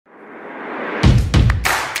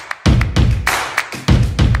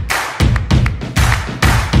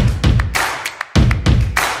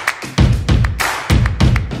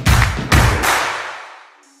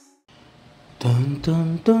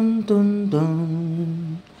Dun, dun, dun, dun.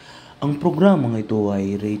 Ang programang ito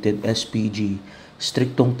ay rated SPG,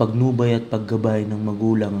 striktong pagnubay at paggabay ng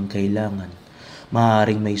magulang ang kailangan.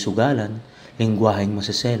 Maaaring may sugalan, lengguwaheng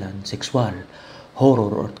maseselan, sexual,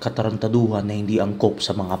 horror at katarantaduhan na hindi angkop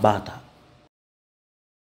sa mga bata.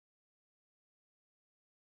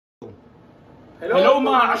 Hello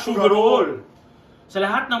mga ka-sugar roll! Sa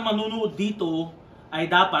lahat ng manunood dito ay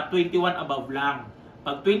dapat 21 above lang.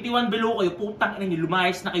 Pag 21 below kayo, putang ina niyo,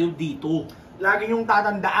 lumayas na kayo dito. Lagi niyong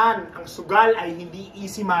tatandaan, ang sugal ay hindi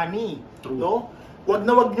easy money. True. No? Wag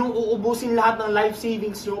na wag niyong uubusin lahat ng life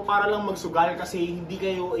savings niyo para lang magsugal kasi hindi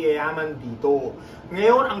kayo iyayaman dito.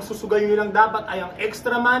 Ngayon, ang susugal niyo lang dapat ay ang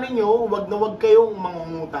extra money niyo, wag na wag kayong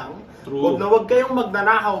mangungutang. True. Wag na wag kayong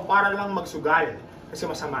magnanakaw para lang magsugal kasi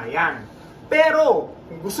masama yan. Pero,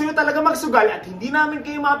 kung gusto nyo talaga magsugal at hindi namin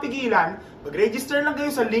kayo mapigilan, mag-register lang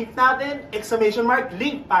kayo sa link natin,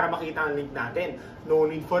 !link para makita ang link natin. No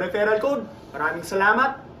need for referral code. Maraming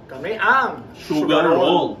salamat. Kami ang Sugar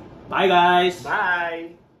Roll. Bye guys!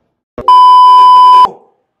 Bye!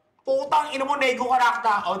 Putang ina mo, nego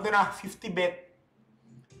karakta. O, ito na, 50 bet.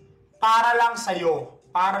 Para lang sa'yo.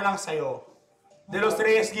 Para lang sa'yo. De Los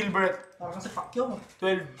Reyes Gilbert. Parang kasi fuck you.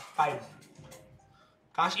 12-5.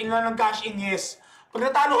 Cash in lang ng cash in, yes. Pag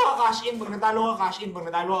natalo ka, cash in. Pag natalo ka, cash in.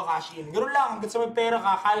 Pag natalo ka, cash in. Ganun lang. Hanggang sa may pera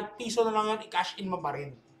ka, kahit piso na lang yan, i-cash in mo pa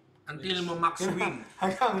rin. Until mo max win.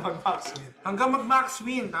 Hanggang mag-max win. Hanggang mag-max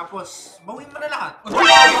win. Tapos, bawin mo na lahat.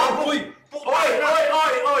 Oy!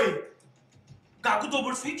 Oy! Gago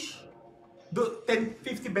double switch?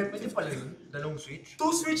 10-50 bet. Pwede pala yun. Dalawang switch.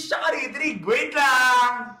 2 switch tsaka retrig. Wait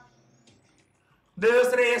lang! De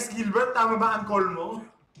Los Reyes Gilbert, tama ba ang call mo?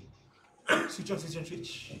 Switch on, switch on,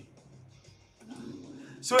 switch.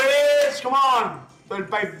 Switch! Come on!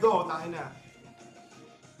 12-5 do, takin na.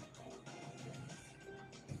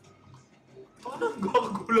 Paano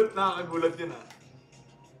nakakagulat yun ah.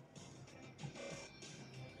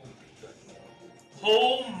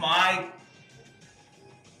 Oh my!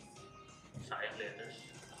 Sayang letters.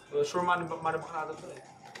 Well, sure, manibak natin to eh.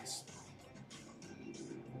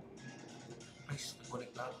 Nice.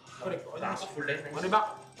 Connect lang. Correct. Full line.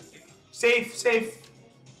 Manibak. Safe, safe.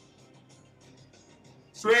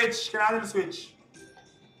 Switch. Kailangan na switch.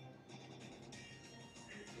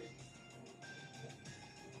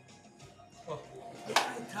 Oh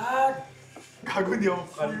my God! Gago, di ako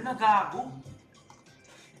Full na gago.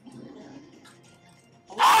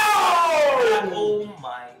 Oh! Oh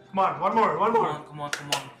my. Come on, one more, one more. Come on.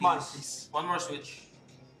 Come on, please. One more switch.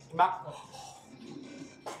 Back.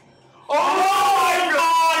 Oh my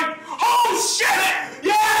God! Oh shit!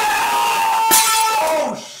 Yeah!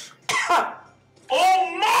 Oh Oh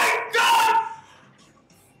my God!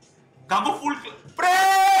 Gago full. Pre!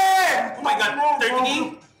 Oh my God!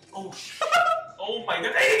 30K? Oh shit. Oh my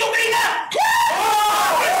God! Ay, ito na!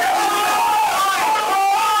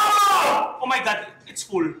 Oh my God! It's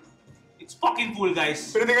full. It's fucking full,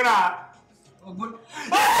 guys. Pwede ka na. Oh, good.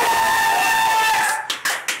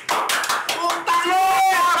 Putang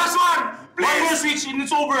ina! Last one! One more Please! switch and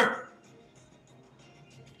it's over.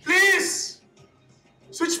 Please!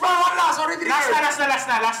 Switch pa one last. Sorry,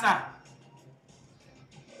 Last na.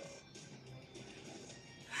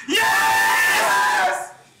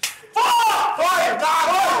 Yes! Fuck! Hoy!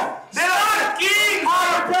 Gago! Dylan King!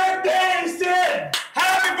 Happy birthday, Sid!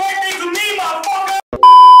 Happy birthday to me, motherfucker!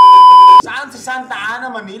 Saan sa Santa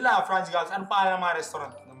Ana, Manila, Franz Gals? Ano pa ang mga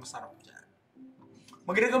restaurant na masarap dyan?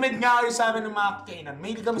 Mag-recommend nga kayo sa amin ng mga kainan.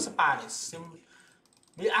 Mahilig kami sa Paris.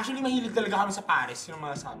 Actually, mahilig talaga kami sa Paris. Yung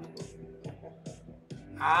mga sabi ko.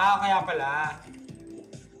 Ah, kaya pala.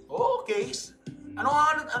 Oh, okay. Ano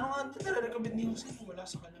nga nire-recommend niyo sa inyo? Wala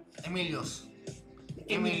sa kanya. Emilios.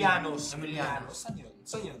 Emilianos. Emilianos. Saan yun?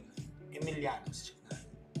 Saan yun? Emilianos.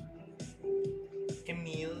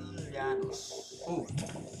 Emilianos. Oh.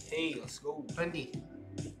 Hey, let's go. 20.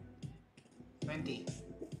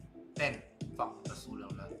 10. Fuck. Tas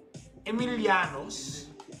ulang lang. Emilianos.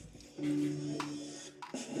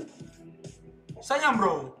 Saan yan,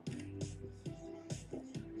 bro?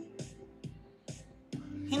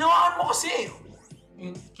 Hinawakan mo kasi.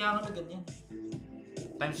 Yun, kaya nga na ganyan.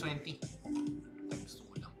 Times 20. Times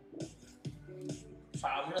 2 lang.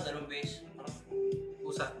 Saka mo na, dalawang base.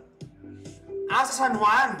 Usa. Ah, sa San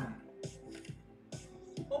Juan.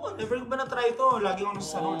 Oo, never ko ba na-try ito? Lagi ako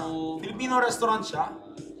nasa San Juan. Filipino restaurant siya.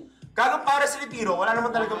 Gagang Paris Retiro, wala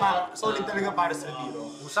naman talaga solid talaga Paris Retiro.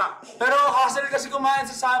 Usa. Pero hassle kasi kumain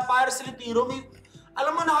sa Paris Retiro, may,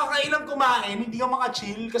 alam mo nakakailang kumain, hindi ka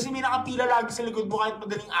maka-chill kasi may nakapila lagi sa likod mo kahit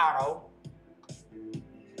madaling araw.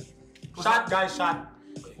 Shot guys, shot.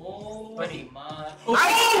 Oh Oh, Pwede. Oh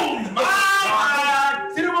my God!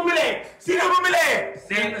 Sino bumili? Sino bumili?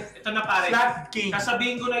 Then, ito na pare. Slot King.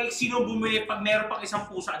 Sasabihin ko na sino bumili pag meron pang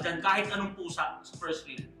isang pusa dyan. Kahit anong pusa sa first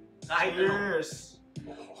reel. Kahit ano. Cheers.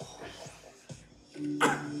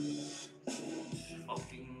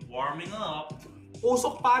 Fucking warming up.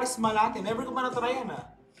 Usok Paris Malate. Never ko pa na-try yan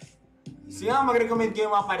Sige nga, mag-recommend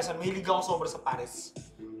kayo mga Paris. Mahilig ako sobra sa Paris.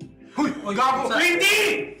 Huy! Gago!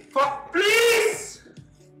 20! Fuck! Please!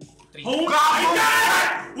 3. Oh my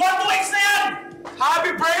God! 1-2X na yan!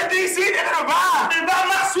 Happy birthday, Sid! Ano na ba? Diba,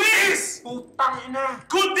 Max Swiss? Putang ina!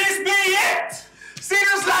 Could this be it?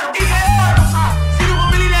 Sino slot king ngayon? Sino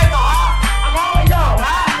bumili nito, ha? Ako o ikaw,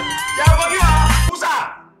 ha? Yabag yun, ha?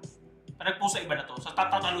 Pusa! Nagpusa iba na to. So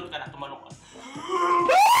tatalot ka na, tumalong ka.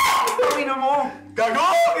 Tawin na mo! Gago!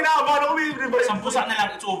 Kinakabahan ako, may reverse. Isang pusa na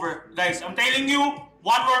lang, it's over. Guys, I'm telling you,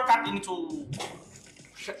 one more cut and it's over.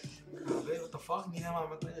 Grabe, what the fuck? Hindi na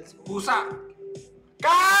mamatay. Pusa.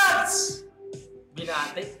 Cats!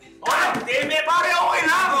 Binate. Oh, damn it! Pare, okay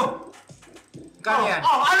lang! Kano yan?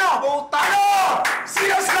 Oh, ano? Ano?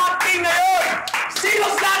 Sino slot king ngayon? Sino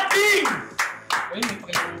slot king? Uy, may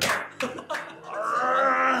pakilala.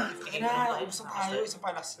 Ina, ubos na tayo. Isa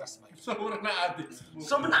pa last ba? Sobrang na-addict.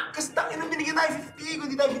 Sobrang na, kasi tangin na binigyan tayo 50. Kung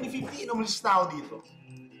di tayo binigyan 50, inumalis na ako dito.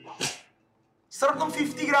 Sarap ng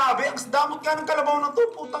 50, grabe. Ang damot nga ng kalabaw na to,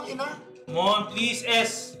 putang ina. Come on, please,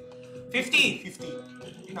 S. 50.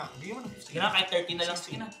 50. Ina, bigyan mo ng 50. Sige na, kahit 30 na lang.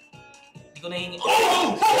 Sige na. Hindi ko nahingi.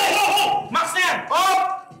 Oh! Max na yan! Oh!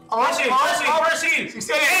 First seal, first seal, first seal!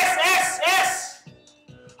 60. S!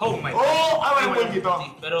 Oh my God. Oh! Away mo dito.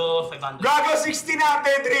 Pero 500. Gago 60 na,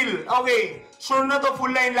 Pedril. Okay. Sure na to, full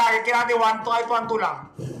line lagi. Kaya natin 1-2, kahit 1-2 lang.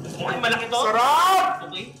 Okay, malaki to. Sarap!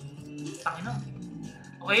 Okay. Takin na.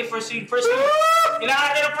 Okay, first seal, first seal.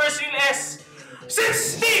 Kailangan natin ng first seal S.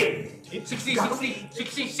 60! 60,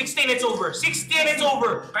 16, it's over. 60 and it's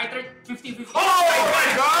over. Kahit 50, 50. Oh my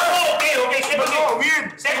God! Okay, okay. Second Bago, reel.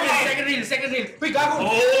 weird. Second reel. Uy, gago!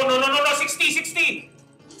 Oh, no. 60.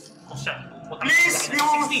 Oh, shit. Please,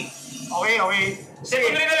 yung... 60. Okay.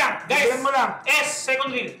 Second reel na lang. Guys, Bigyan mo lang. S,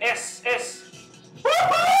 second reel. S.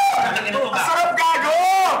 Ang sarap, gago!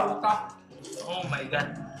 Puta. Oh my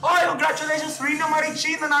God. Oh, congratulations, Rina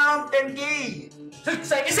Marici, nanalo ng 10K.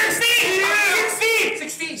 60!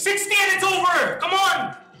 60! 60 and it's over! Come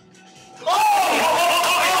on!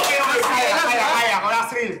 Okay. Kaya.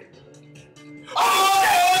 Last reel.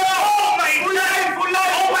 Oh my God! Full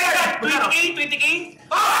line! Oh my God! 20K?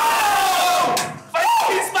 Oh! 5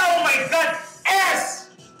 kills pa! Oh my God!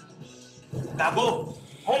 S! Gago!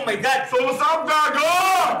 Oh my God! So, what's up, gago?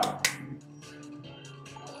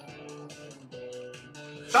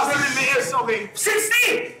 Last reel ni S, okay.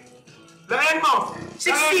 60! Lain mo.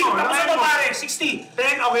 60! Tapos ano pare? 60!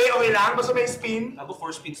 10, okay lang. Basta may spin. Gago,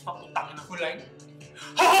 4 spins pa. Putakin na. Full line.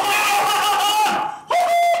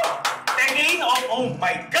 10K? Oh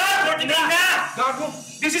my God! 49 na! Gago!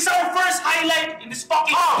 This is our first highlight in this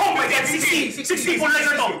fucking... Oh my God! 60! 60! Full line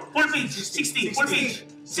na to! Full page! 60! Full page!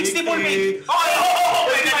 60 full page! Oh!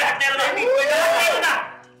 Pwede na! Meron na!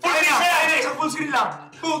 Full page na! Isang full screen lang.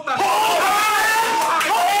 Puta!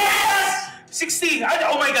 60!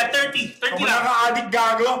 Oh my God! 30! 30 Kung lang! nakaka-addict,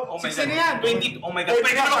 gago. Oh my 60 God! na yan. 20! Oh my God!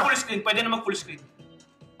 Pwede na mag-full screen! Pwede na mag-full screen!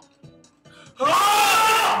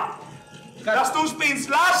 Last two spins!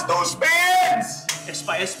 Last two spins! S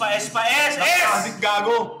pa! Nakaka-addict,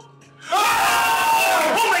 gago.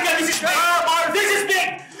 Oh my God! This is big! This is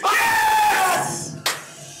big! Yes!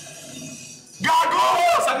 Gago!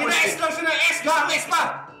 Sabi na S lang siya na S! Gago S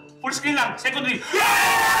pa! Full screen lang! Second reel!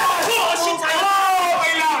 Yes! Oh shit! Sayang!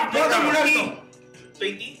 Okay lang. Gago mo lang to.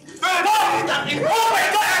 20? 20! Oh my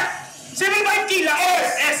God! 75K lang!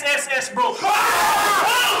 S, bro! Okay,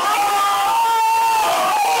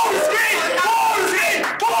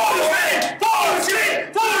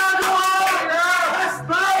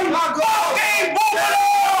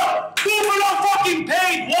 Buffalo fucking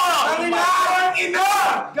paid! Wow!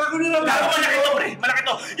 Gago nila Malaki to, pre! Malaki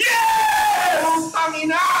to! Yes! Putang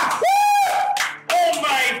ina! Oh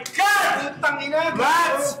my God! Putang ina!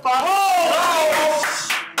 That's pa!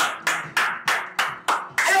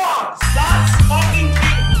 That's fucking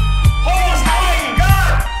king! Oh my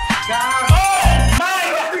God! Gago! Oh my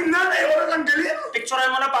God! Tingnan, ayaw na galit. Picturean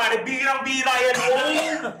mo na pare, birang-bira yan. Oh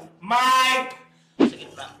my... Sige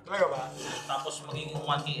pa. Talaga ba? Tapos magiging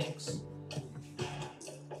 1KX.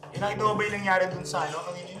 Nakita mo ba yung nangyari dun sa ano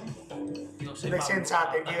kanina yun? Nag-send sa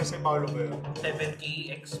atin, kayo si Paolo ba yun?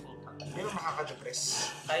 7KX po. Hindi mo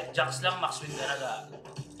makaka-depress. Kahit jacks lang, max win ka na ga.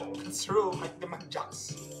 That's true, might naman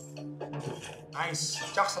Jax. Nice.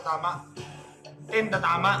 Jax sa tama. 10 na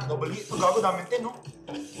tama. Double hit. Gago, daming 10, no?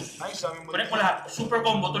 Nice, sabi mo. Connect mo lahat. Super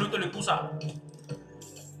combo, tuloy-tuloy, pusa.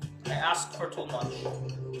 I asked for too much.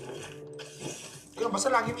 Pero basta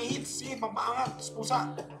lagi may hits. Sige, pampaangat. Tapos pusa.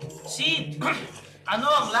 Sid! Ano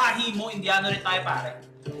ang lahi mo? Indiano rin tayo, pare.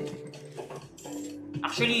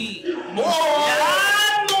 Actually,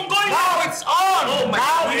 yan! Mongol! Now it's on! Oh my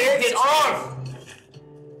Now God, it's hits. on!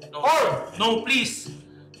 No, Or! no, please.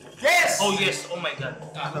 Yes! Oh yes, oh my God.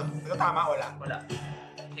 Ano? Ito tama, wala. Wala.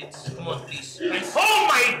 Hits. Come on, please. Oh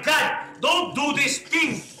my God! Don't do this,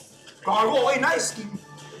 King! Gago, okay, nice. King.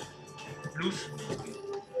 Blues.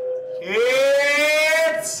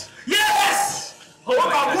 Hits! Yes! Oh my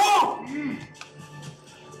God. Gago!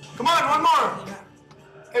 Come on, one more.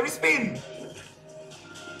 Every spin.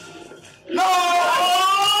 No!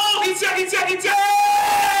 Oh! Hits yan, hits yan, hits yan!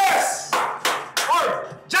 Yes! Or!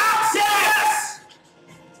 Jacks! Yes!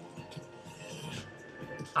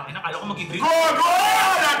 Tangin na, kala ko mag-green. Go, go!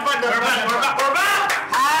 Not bad, We're back, we're back, we're back!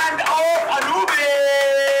 Hand off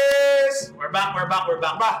Anubis! We're back, we're back, we're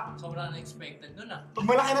back. Ba, Sobrang unexpected nun ah. pag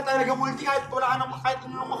malaki na talaga multi, kahit wala ka nang kahit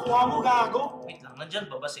ano nang makuha mo, gago. Wait lang, nandyan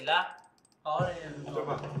ba sila? Oo na yun. Ito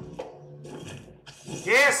ba?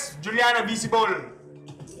 Yes! Juliana, visible.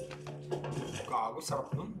 Gago, sarap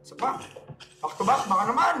nun. Isa pa. Back to back, baka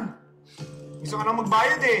naman. Gusto ka nang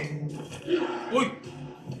magbayad eh. Uy!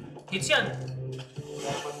 Hits yan.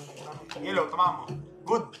 Yellow, tama mo.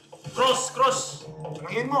 Good. Cross, cross.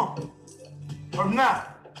 Talangin mo. Orb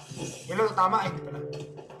na. Yellow, tama. Ay, hindi pala.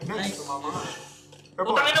 Nice. Nice. Tumama nga. Purple.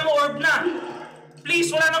 Putangin na mo, orb na. Please,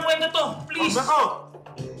 wala nang kwento to. Orb Please. na to.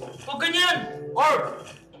 Huwag ganyan. Orb.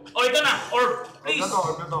 Oh, ito na. Orb. Orb Please. na to,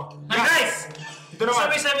 orb na to. Hey guys! Ito naman.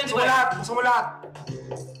 Sabi 75. Gusto mo lahat. Gusto mo lahat.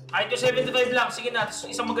 Ay, ito 75 lang. Sige na. Tapos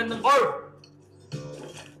isang magandang Orb.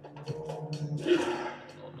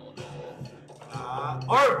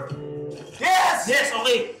 Orb. Yes! Yes,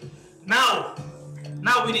 okay. Now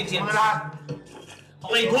we need Gusto mo hits. na lahat.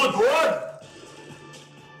 Okay, good. Good.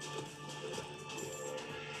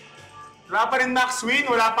 Wala pa rin max win.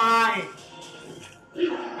 Wala pa nga eh.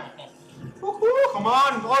 Woohoo! Come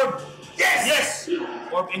on, Orb. Yes! Yes!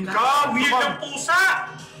 Orb income. Weird Come on. ng pusa!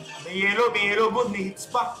 May yellow, good. May hits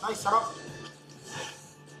pa. Nice, sarap.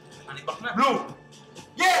 Anibak na. Blue.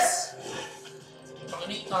 Yes! Pang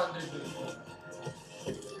 800 yun.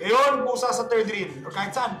 Ngayon, pusa sa third reel. O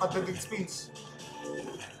kahit saan, pag-third spins.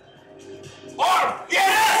 Orb!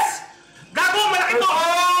 Yes! Gago! Malaki to!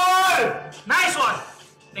 All! Nice one!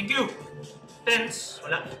 Thank you. Tens.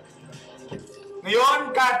 Wala. Ngayon,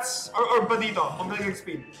 cats. Or orb pa dito. Pag-third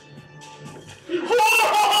spin.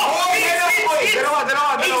 Oh! Hits!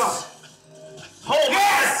 Dalawa. Ace! Oh,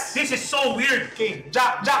 Yes! This is so weird. King.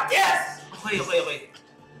 Jack. Yes! Okay.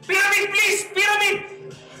 Pyramid, please! Pyramid!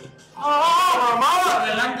 Oh, mama!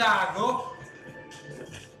 Wala lang gago.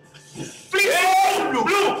 Please! Hey!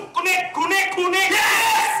 Blue! Connect!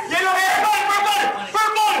 Yes! Yellow hair! Purple!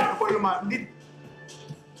 Purple naman. Hindi.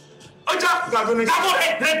 Oh, Jack! Gago na Gago!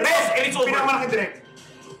 Red! And it's over. Pinakamalaki direct.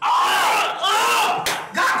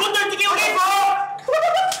 Gago! 30k ulit!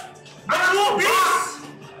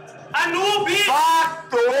 Anubis! Back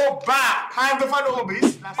to back! Hand of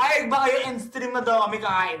Anubis. Payag ba kayo end stream na daw kami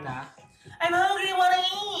kakain na? I'm hungry, wanna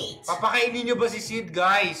eat! Papakainin nyo ba si Sid,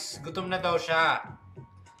 guys? Gutom na daw siya.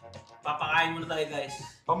 Papakain muna tayo, guys.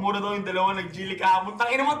 Pamura daw yung dalawa nag-Gili kahapon.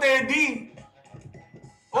 Tangina mo, Teddy!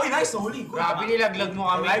 Oy, nice! Nahuli. Good. Grabe, nilaglag mo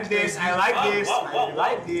I kami. like this. I like Wow, this. wow, wow, I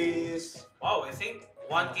like this. Wow, I think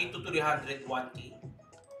 1k to 300, 1k.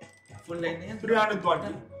 Full line na yan.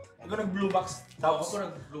 320. Ikaw nag-blue box. Ako Tapos, ko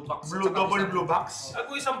nag-blue box. double blue box.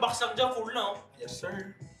 Ako isang box lang dyan, full na oh. Yes,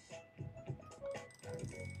 sir.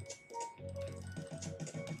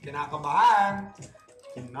 Kinakabahan.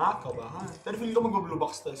 Pero feel ko mag-blue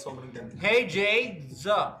box tayo. Sobrang ganda. Hey, Jade!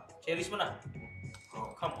 Za! Cherries mo na.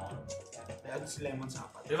 Oh, Come on. kaya si lemon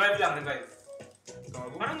sapat. Revive lang, revive.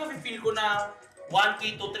 Gago. Parang nafe-feel ko na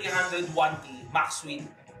 1k to 300, 1k. Max win.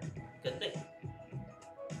 Ganda eh.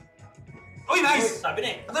 Uy, nice! Sabi na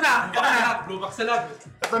eh. Ito na! Blue box na lang.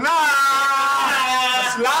 Ito na! The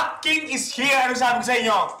Slot King is here! Ano sabi ko sa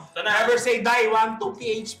inyo? Ito na. Never say die. 1, 2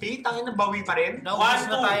 PHP. Tangin na bawi pa rin. Naubos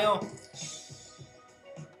na 1-2. tayo.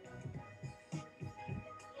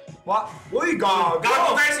 Uy, gago!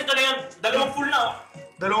 Gago guys, ito na yun. Dalawang full na oh.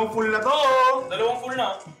 Dalawang full na to. Dalawang full na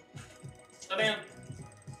oh. Ito na yun.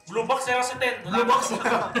 Blue box na sa 10. Blue box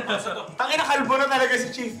na. Tangin na kalbo na talaga si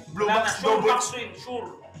Chief. Blue box, Sure double. max win,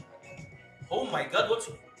 sure. Oh my god,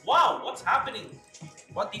 what's happening?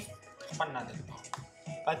 What if takpan natin ito?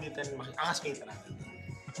 Paano dito natin angas kita natin?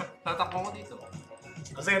 Tatakbo ko dito.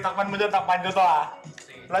 Kasi takpan mo dyan, takpan nyo to ha.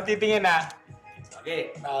 Sige. Wala titingin ha.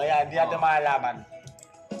 Okay. Oh, yan, di natin malalaman.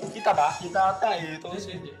 Kita ba? Kita ata eh. Ito.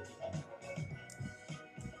 Hindi.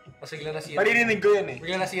 Mas bigla nasira. Maririnig ko yan eh.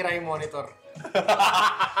 Bigla nasira yung monitor.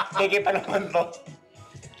 Keke pa naman to.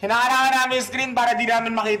 Hinahanaan namin yung screen para di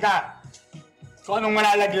namin makita kung anong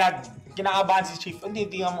malalaglag. Kinakabahan si Chief. Hindi,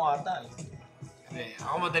 tingnan mo ata eh. Hindi,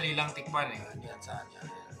 ako madali lang tikman eh. Yan, saan yan?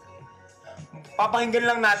 Papakinggan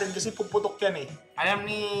lang natin kasi puputok yan eh. Alam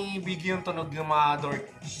ni Biggie yung tunog ng mga door.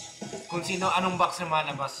 Kung sino, anong box na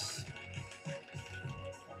malabas.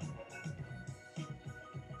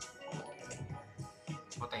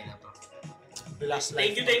 Patay na to. The last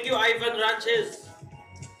Thank life. you, Ivan Ranches.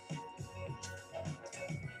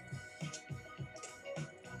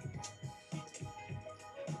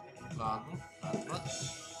 Gago. Gago.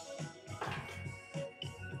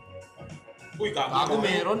 Uy, Gago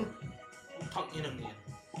meron. Putang inang yan.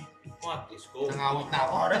 What is go? Nangawit na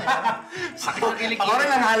ako. Sakit na kilikili. Ako rin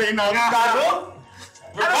nanghali na. Gago?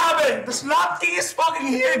 Ano happened? The slot king is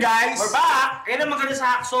fucking here, guys! We're back! Kaya na maganda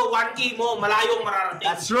sa Hakso, 1K mo, malayong mararating.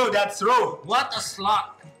 That's true, that's true. What a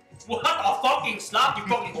slot! What a fucking slot, you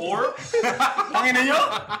fucking whore! Tangina nyo?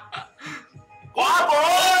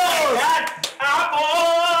 Apples! Yan!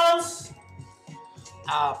 Apples!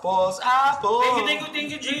 Apples, apples!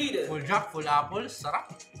 Thank you, Jade! Full jack, full apples.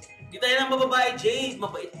 Sarap. Di tayo ng mababae, Jade.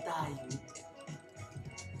 Mabait tayo.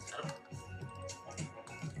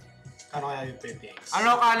 Ano kaya yung PPX?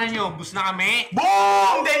 Ano akala nyo? Bus na kami?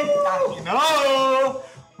 Boom! Then, tangina!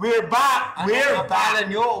 We're back! Ano We're akala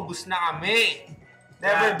back! nyo? Ubus na kami.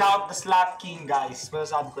 Never doubt the slot king, guys.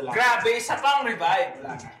 Masasabi ko lang. Grabe, isa pang revive.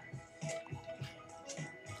 Wala na.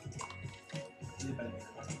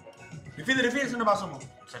 Refill, saan nabaso mo?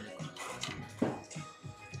 Sa likod.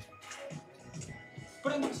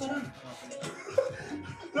 Pero hindi ko sarang.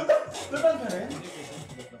 Laban ka rin?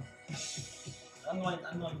 Ano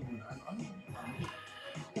muna?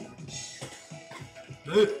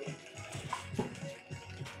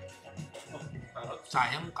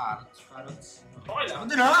 Sayang carrots. Okay lang.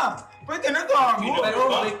 Pwede na! Pwede na, gago! Pero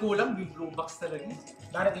may kulang, yung blue box talaga.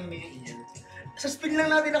 Darating may iyan. Sa spin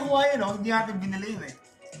lang natin nakuha yun, no? Hindi natin binili yun eh.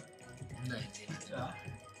 Hindi.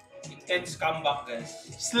 Intense comeback,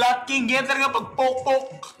 guys. Slot king, yan talaga pag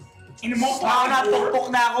pok-pok. Inumok Na pok-pok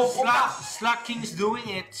na ako. Slot King is doing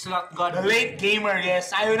it. Slot God. The late gamer, yes.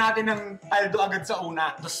 Ayaw natin ng paldo agad sa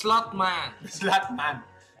una. The slot man. The slot man.